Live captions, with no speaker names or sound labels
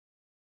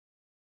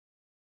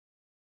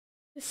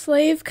The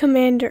slave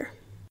commander.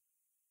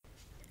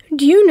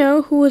 Do you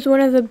know who was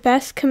one of the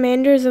best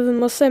commanders of the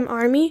Muslim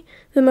army,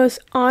 the most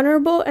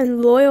honorable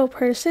and loyal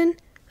person,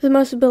 the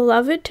most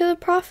beloved to the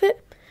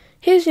Prophet?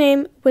 His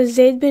name was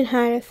Zayd ibn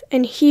Harithah,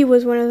 and he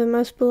was one of the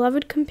most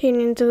beloved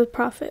companions of the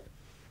Prophet.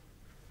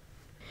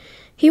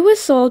 He was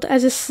sold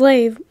as a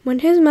slave when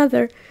his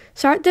mother,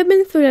 Zayd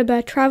bint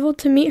Khuwalid, traveled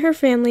to meet her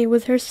family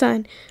with her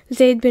son,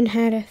 Zayd ibn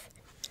Harithah.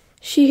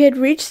 She had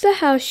reached the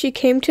house she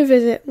came to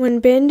visit when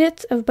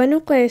bandits of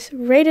Banu Qais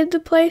raided the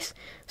place,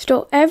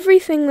 stole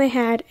everything they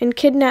had, and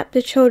kidnapped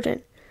the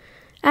children.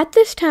 At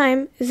this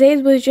time,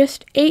 Zayd was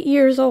just 8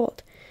 years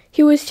old.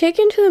 He was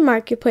taken to the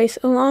marketplace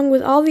along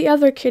with all the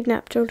other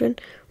kidnapped children,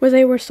 where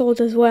they were sold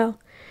as well.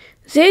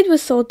 Zayd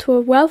was sold to a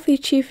wealthy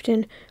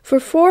chieftain for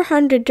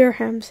 400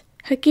 dirhams,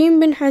 Hakim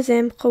bin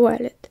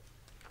Khuwalid.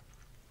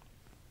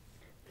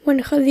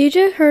 When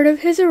Khadijah heard of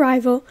his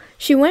arrival,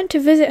 she went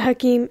to visit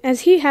Hakim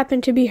as he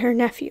happened to be her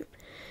nephew.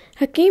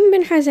 Hakim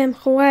bin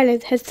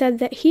Khuwalid had said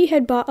that he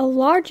had bought a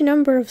large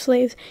number of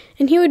slaves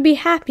and he would be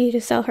happy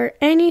to sell her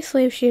any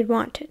slave she had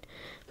wanted.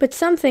 But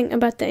something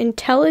about the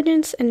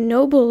intelligence and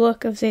noble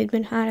look of Zayd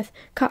bin Harithah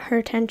caught her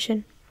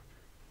attention.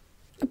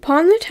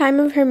 Upon the time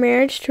of her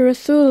marriage to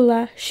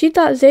Rasulullah, she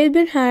thought Zayd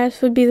bin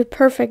Harithah would be the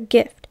perfect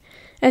gift.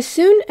 As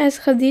soon as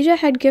Khadijah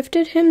had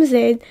gifted him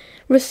Zayd,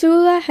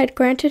 Rasulullah had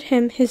granted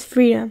him his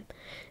freedom.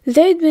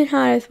 Zayd bin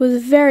Harithah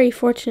was very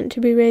fortunate to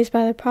be raised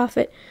by the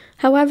Prophet.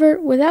 However,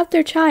 without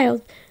their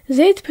child,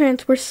 Zayd's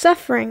parents were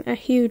suffering a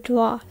huge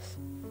loss.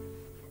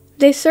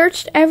 They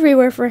searched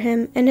everywhere for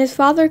him, and his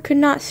father could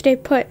not stay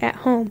put at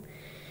home.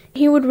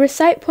 He would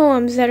recite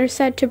poems that are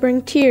said to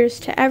bring tears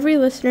to every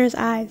listener's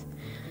eyes.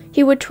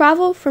 He would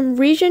travel from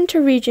region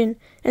to region,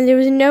 and there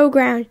was no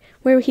ground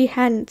where he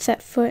hadn't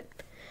set foot.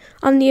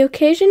 On the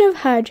occasion of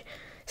Hajj,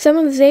 some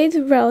of Zayd's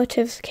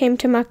relatives came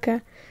to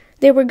Mecca.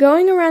 They were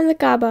going around the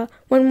Kaaba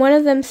when one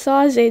of them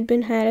saw Zayd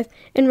bin Harithah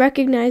and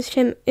recognized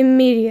him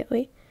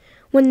immediately.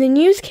 When the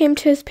news came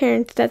to his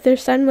parents that their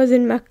son was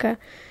in Mecca,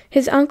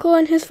 his uncle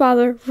and his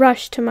father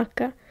rushed to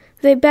Mecca.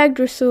 They begged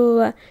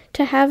Rasulullah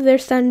to have their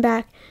son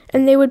back,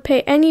 and they would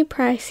pay any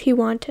price he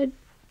wanted.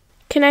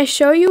 Can I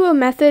show you a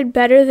method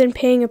better than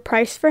paying a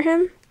price for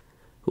him?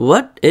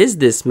 What is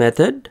this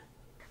method?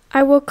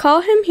 I will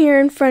call him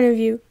here in front of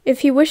you. If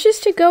he wishes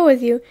to go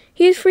with you,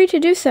 he is free to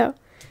do so.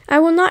 I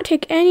will not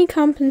take any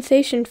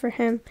compensation for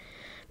him.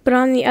 But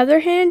on the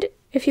other hand,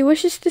 if he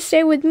wishes to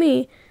stay with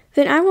me,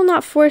 then I will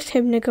not force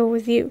him to go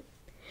with you.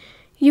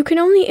 You can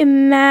only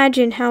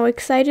imagine how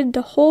excited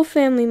the whole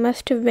family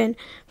must have been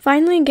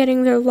finally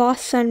getting their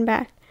lost son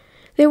back.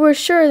 They were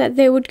sure that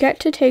they would get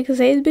to take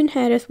Zayd bin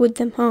Harithah with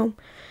them home.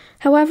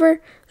 However,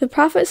 the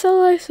Prophet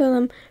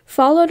ﷺ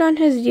followed on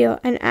his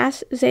deal and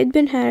asked Zayd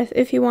bin Harithah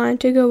if he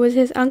wanted to go with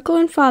his uncle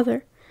and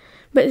father.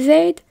 But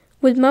Zayd,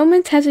 with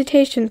moment's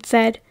hesitation,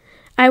 said,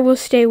 "I will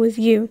stay with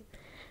you."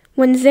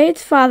 When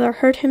Zayd's father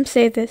heard him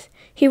say this,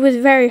 he was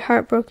very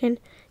heartbroken.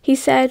 He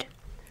said,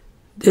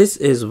 "This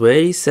is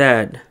very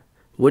sad.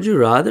 Would you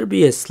rather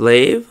be a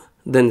slave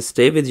than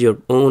stay with your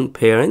own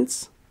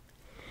parents?"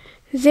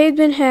 Zayd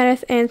bin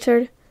Harithah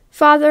answered,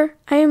 "Father,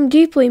 I am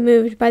deeply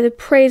moved by the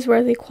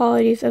praiseworthy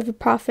qualities of the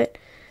Prophet,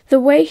 the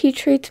way he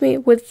treats me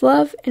with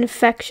love and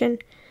affection.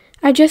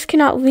 I just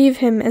cannot leave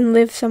him and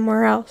live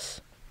somewhere else."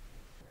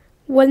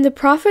 When the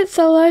Prophet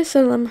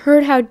ﷺ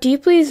heard how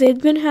deeply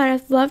Zayd bin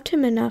Harithah loved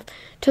him enough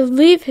to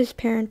leave his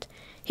parents,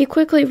 he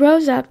quickly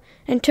rose up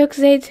and took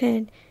Zayd's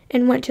hand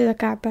and went to the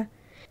Kaaba.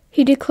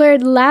 He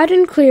declared loud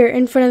and clear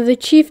in front of the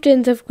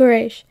chieftains of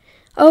Quraysh,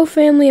 "O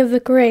family of the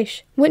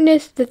Quraysh,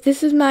 witness that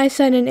this is my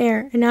son and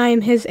heir, and I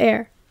am his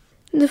heir."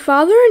 The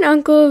father and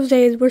uncle of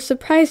Zayd were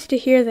surprised to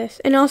hear this,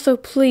 and also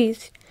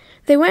pleased.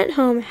 They went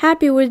home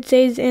happy with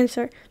Zayd's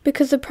answer,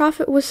 because the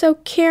Prophet was so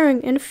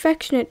caring and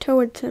affectionate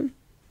towards him.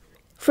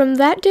 From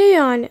that day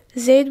on,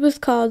 Zayd was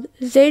called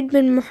Zayd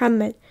bin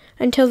Muhammad,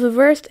 until the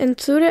verse in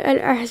Surah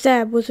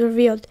Al-Ahzab was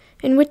revealed,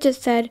 in which it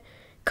said,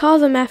 "Call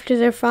them after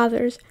their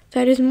fathers,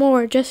 that is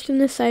more just in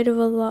the sight of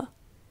Allah."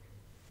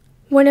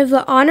 One of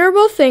the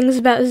honorable things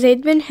about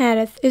Zayd bin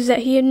Harithah is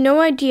that he had no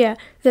idea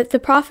that the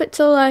Prophet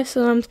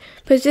ﷺ's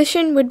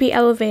position would be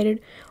elevated,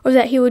 or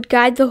that he would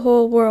guide the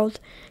whole world.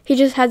 He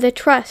just had the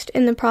trust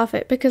in the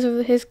Prophet because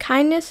of his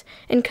kindness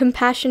and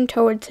compassion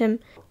towards him.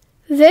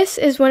 This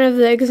is one of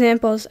the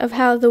examples of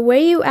how the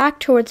way you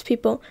act towards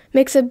people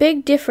makes a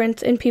big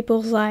difference in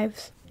people's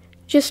lives.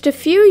 Just a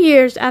few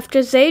years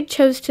after Zayd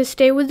chose to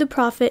stay with the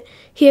Prophet,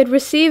 he had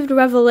received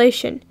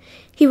revelation.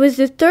 He was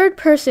the third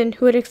person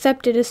who had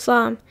accepted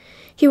Islam.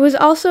 He was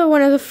also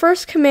one of the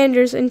first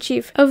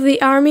commanders-in-chief of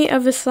the army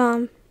of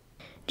Islam.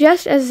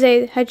 Just as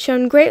Zayd had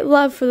shown great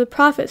love for the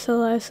Prophet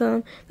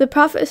ﷺ, the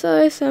Prophet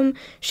ﷺ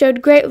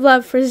showed great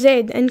love for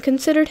Zayd and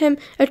considered him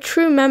a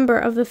true member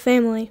of the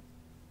family.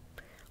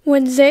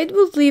 When Zayd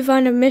would leave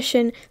on a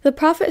mission, the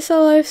Prophet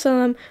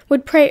ﷺ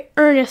would pray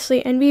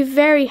earnestly and be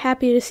very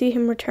happy to see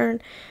him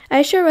return.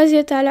 Aisha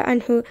radhiyallahu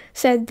anha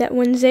said that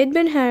when Zayd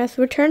bin Harithah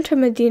returned to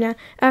Medina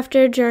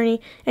after a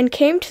journey and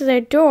came to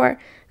their door,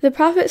 the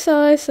Prophet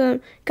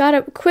ﷺ got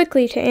up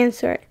quickly to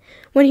answer it.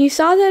 When he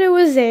saw that it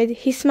was Zayd,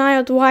 he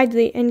smiled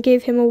widely and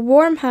gave him a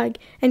warm hug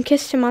and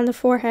kissed him on the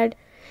forehead.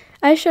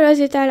 Aisha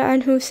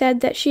Radhiyallahu anhu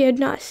said that she had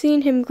not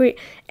seen him greet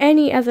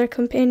any other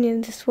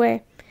companion this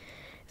way.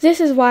 This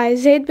is why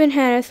Zayd bin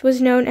Harith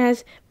was known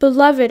as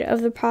beloved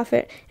of the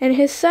Prophet, and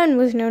his son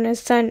was known as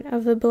son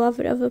of the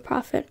beloved of the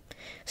Prophet.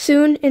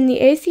 Soon, in the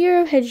 8th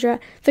year of Hijrah,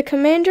 the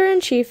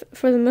commander-in-chief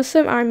for the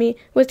Muslim army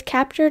was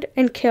captured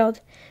and killed.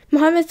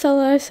 Muhammad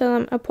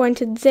ﷺ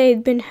appointed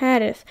Zayd bin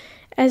Harith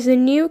as the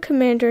new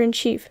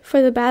commander-in-chief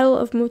for the Battle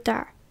of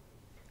Mu'tah.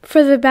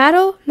 For the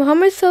battle,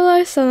 Muhammad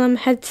ﷺ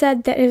had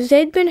said that if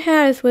Zayd bin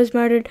Harith was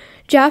martyred,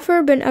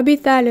 Ja'far bin Abi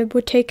Talib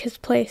would take his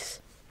place.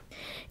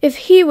 If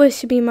he was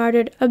to be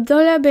martyred,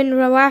 Abdullah bin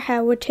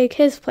Rawaha would take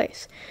his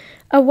place.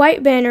 A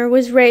white banner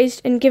was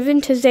raised and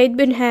given to Zayd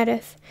bin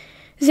Harith.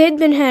 Zayd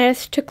bin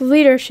Harith took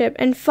leadership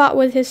and fought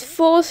with his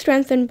full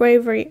strength and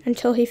bravery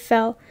until he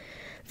fell.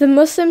 The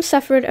Muslims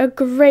suffered a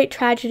great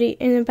tragedy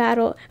in the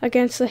battle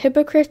against the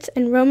hypocrites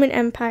and Roman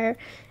Empire,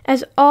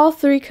 as all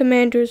 3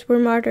 commanders were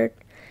martyred.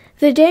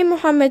 The day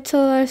Muhammad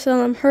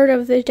ﷺ heard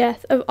of the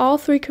death of all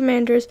 3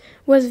 commanders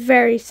was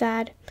very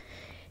sad.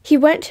 He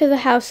went to the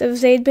house of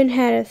Zayd bin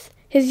Harith.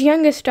 His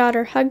youngest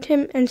daughter hugged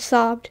him and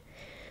sobbed.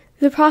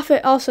 The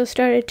Prophet also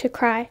started to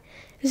cry.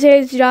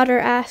 Zayd's daughter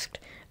asked,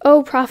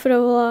 "O Prophet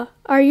of Allah,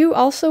 are you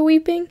also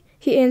weeping?"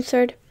 He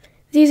answered,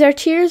 "These are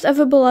tears of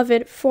a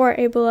beloved for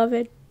a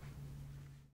beloved."